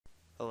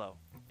Hello,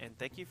 and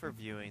thank you for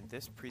viewing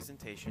this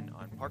presentation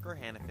on Parker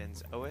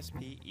Hannafin's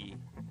OSPE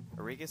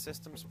Origa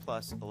Systems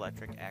Plus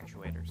electric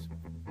actuators.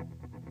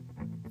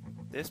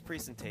 This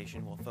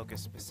presentation will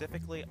focus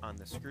specifically on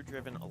the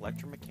screw-driven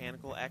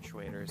electromechanical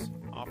actuators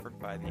offered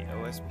by the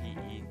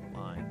OSPE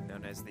line,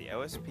 known as the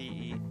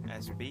OSPE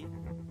SB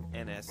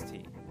and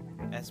ST.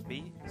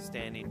 SB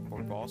standing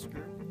for ball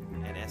screw,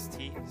 and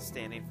ST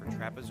standing for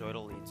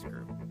trapezoidal lead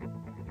screw.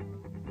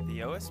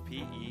 The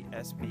OSPE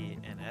SB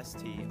and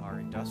ST are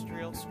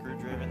industrial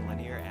screw-driven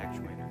linear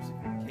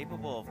actuators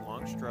capable of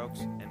long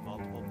strokes and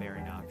multiple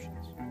bearing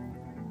options.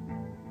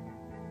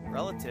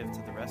 Relative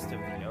to the rest of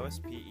the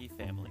OSPE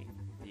family,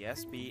 the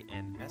SB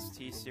and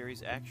ST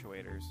series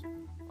actuators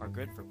are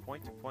good for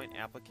point-to-point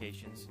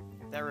applications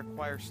that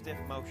require stiff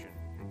motion.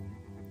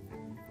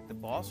 The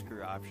ball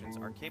screw options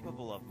are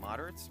capable of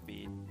moderate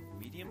speed,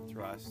 medium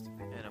thrust,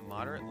 and a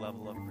moderate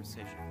level of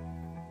precision.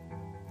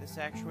 This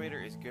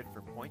actuator is good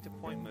for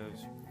point-to-point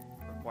moves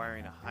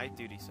requiring a high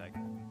duty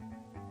cycle.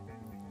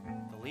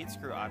 The lead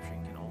screw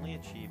option can only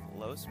achieve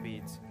low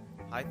speeds,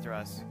 high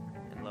thrusts,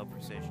 and low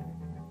precision.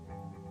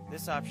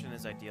 This option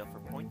is ideal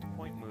for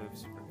point-to-point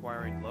moves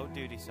requiring low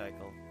duty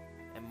cycle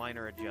and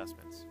minor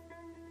adjustments.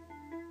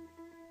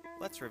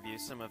 Let's review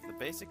some of the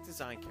basic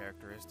design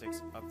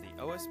characteristics of the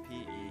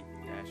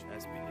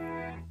OSPE-SB.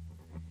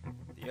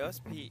 The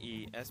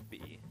OSPE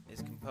SB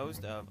is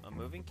composed of a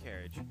moving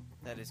carriage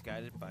that is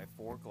guided by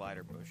 4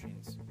 glider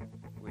bushings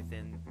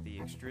within the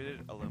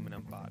extruded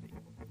aluminum body.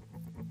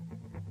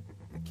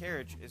 The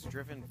carriage is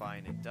driven by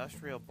an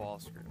industrial ball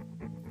screw.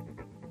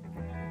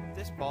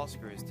 This ball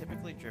screw is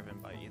typically driven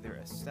by either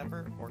a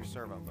stepper or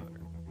servo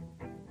motor.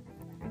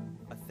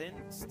 A thin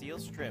steel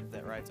strip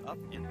that rides up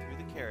and through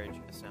the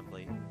carriage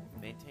assembly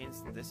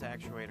maintains this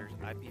actuator's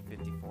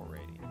IP54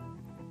 rating.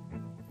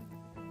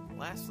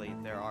 Lastly,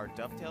 there are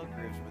dovetail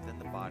grooves within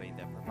the body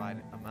that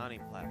provide a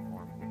mounting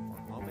platform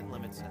for moment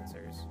limit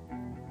sensors,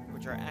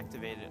 which are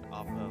activated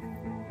off of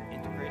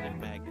integrated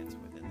magnets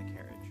within the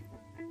carriage.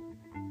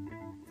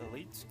 The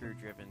lead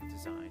screw-driven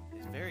design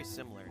is very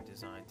similar in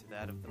design to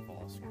that of the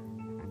ball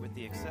screw, with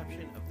the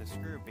exception of the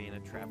screw being a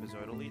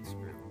trapezoidal lead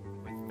screw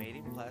with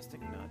mating plastic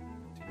nut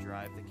to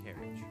drive the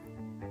carriage.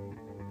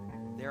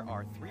 There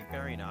are 3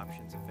 bearing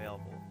options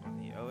available on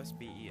the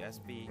OSPE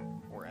SB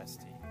or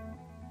ST.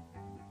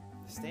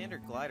 The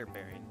standard glider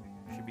bearing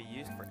should be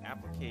used for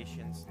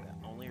applications that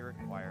only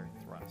require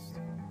thrust.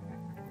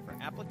 For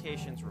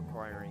applications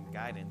requiring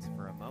guidance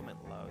for a moment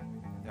load,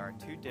 there are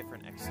 2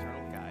 different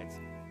external guides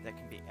that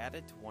can be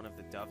added to one of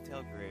the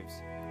dovetail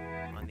grooves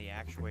on the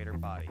actuator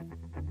body.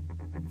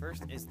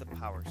 First is the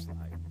power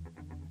slide.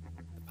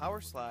 The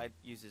power slide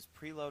uses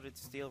preloaded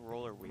steel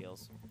roller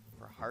wheels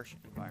for harsh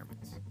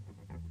environments.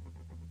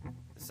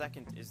 The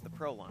second is the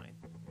Pro line.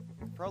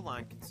 The Pro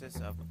line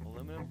consists of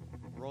aluminum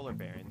roller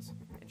bearings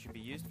and should be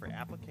used for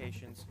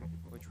applications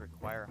which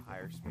require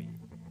higher speed.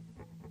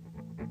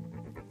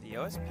 The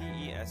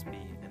OSPE SB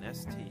and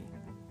ST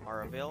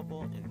are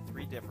available in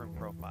 3 different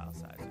profile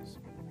sizes: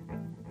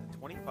 the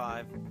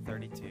 25,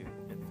 32,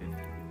 and 50.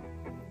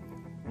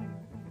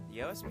 The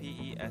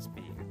OSPE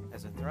SB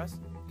has a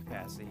thrust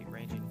capacity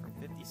ranging from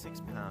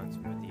 56 pounds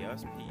with the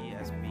OSPE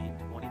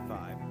SB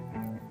 25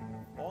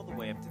 all the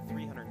way up to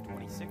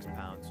 326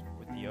 pounds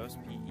with the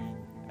OSPE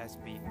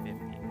SB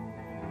 50.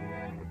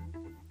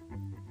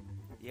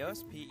 The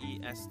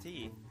OSPE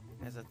ST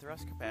has a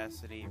thrust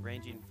capacity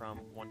ranging from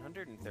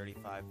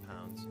 135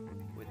 pounds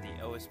with the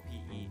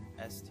OSPE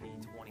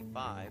ST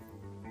 25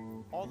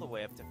 all the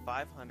way up to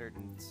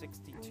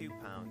 562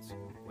 pounds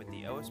with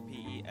the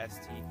OSPE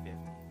ST 50.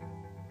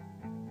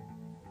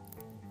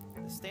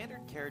 The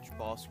standard carriage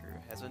ball screw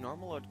has a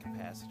normal load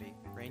capacity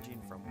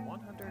ranging from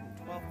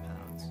 112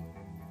 pounds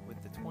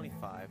with the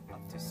 25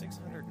 up to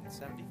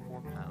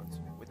 674 pounds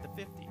with the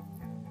 50.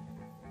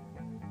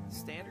 The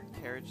standard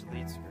carriage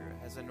lead screw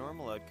has a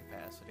normal load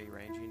capacity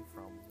ranging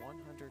from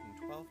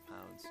 112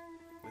 pounds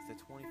with the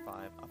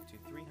 25 up to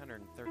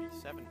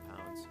 337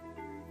 pounds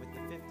with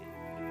the 50.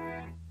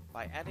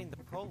 By adding the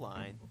Pro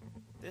line,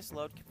 this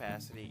load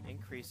capacity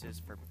increases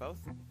for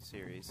both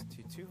series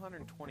to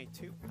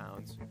 222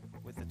 pounds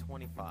with the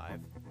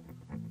 25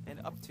 and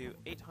up to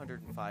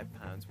 805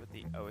 pounds with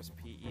the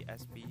OSPE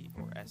SB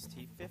or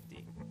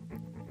ST50.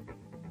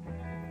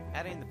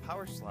 Adding the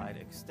power slide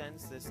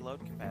extends this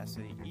load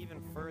capacity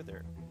even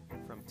further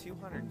from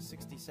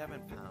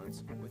 267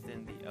 pounds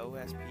within the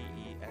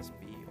OSPE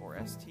SB or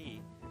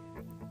ST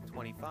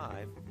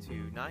 25 to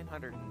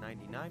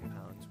 999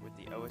 pounds with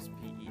the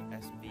OSPE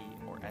SB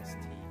or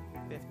ST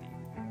 50.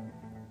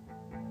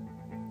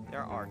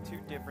 There are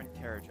 2 different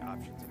carriage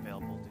options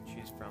available to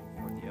choose from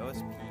for the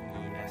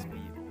OSPE SB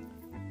only.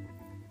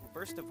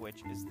 First of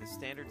which is the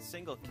standard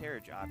single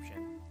carriage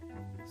option.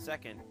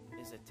 Second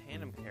is a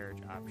tandem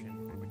carriage option,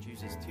 which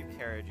uses 2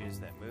 carriages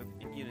that move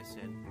in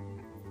unison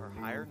for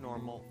higher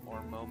normal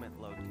or moment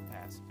load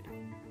capacity.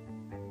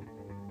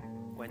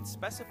 When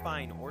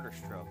specifying order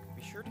stroke,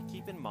 be sure to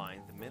keep in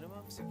mind the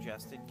minimum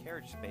suggested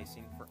carriage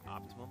spacing for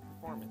optimum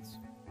performance.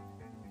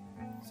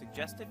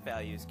 Suggested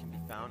values can be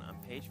found on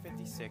page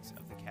 56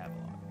 of the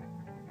catalog.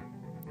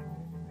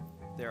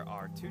 There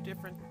are two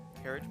different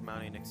carriage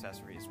mounting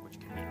accessories which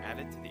can be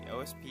added to the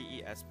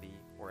OSPE SB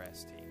or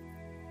ST.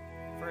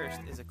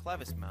 First is a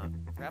clevis mount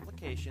for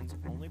applications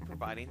only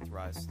providing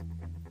thrust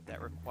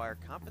that require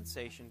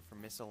compensation for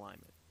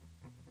misalignment.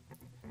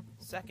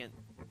 Second,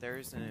 there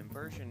is an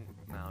inversion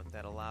mount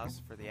that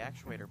allows for the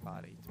actuator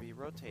body to be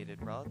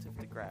rotated relative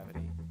to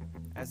gravity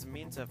as a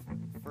means of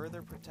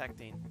further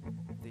protecting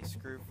the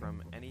screw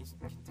from any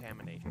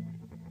contamination.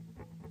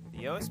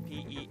 The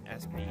OSPE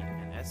SB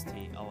and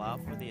ST allow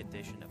for the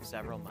addition of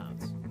several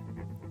mounts.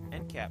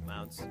 End cap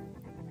mounts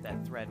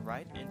that thread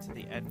right into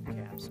the end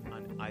caps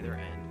on either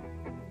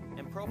end,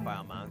 and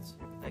profile mounts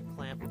that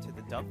clamp to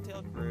the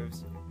dovetail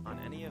grooves on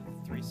any of the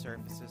three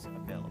surfaces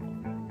available.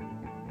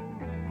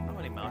 How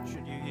many mounts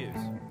should you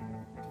use?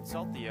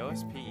 Consult the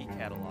OSPE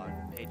catalog,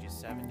 pages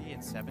 70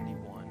 and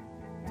 71,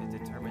 to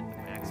determine the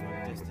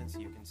maximum distance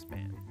you can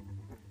span.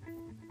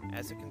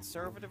 As a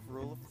conservative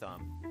rule of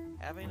thumb,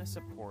 having a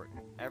support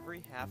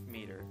every half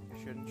meter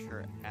should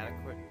ensure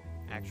adequate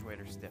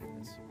actuator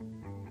stiffness.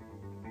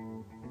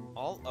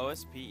 All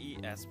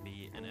OSPE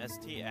SB and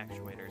ST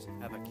actuators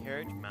have a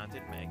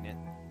carriage-mounted magnet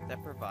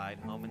that provide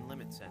home and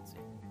limit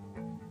sensing.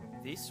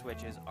 These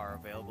switches are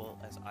available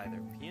as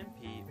either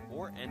PNP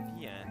or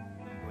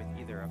NPN with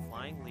either a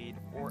flying lead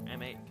or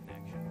M8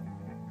 connection.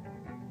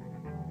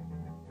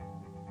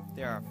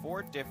 There are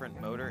 4 different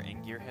motor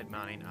and gearhead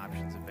mounting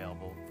options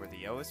available for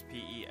the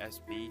OSPE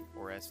SB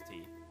or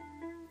ST.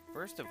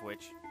 First of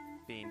which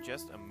being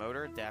just a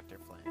motor adapter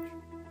flange.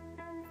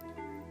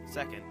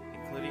 Second,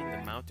 including the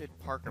mounted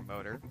Parker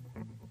motor.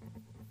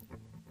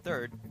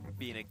 Third,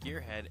 being a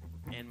gearhead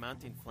and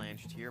mounting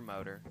flange to your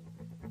motor.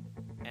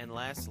 And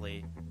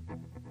lastly,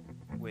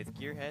 with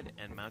gearhead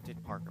and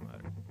mounted Parker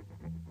motor.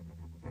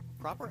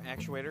 Proper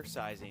actuator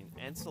sizing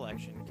and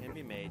selection can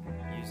be made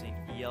using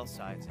EL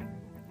sizing,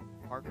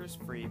 Parker's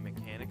free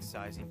mechanics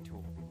sizing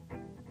tool.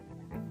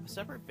 A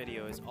separate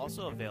video is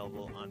also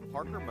available on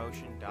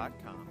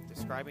parkermotion.com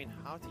describing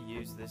how to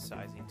use this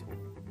sizing tool.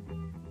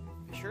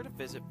 Be sure to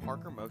visit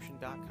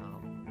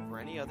parkermotion.com for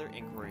any other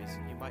inquiries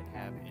you might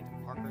have into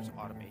Parker's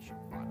automation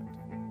product.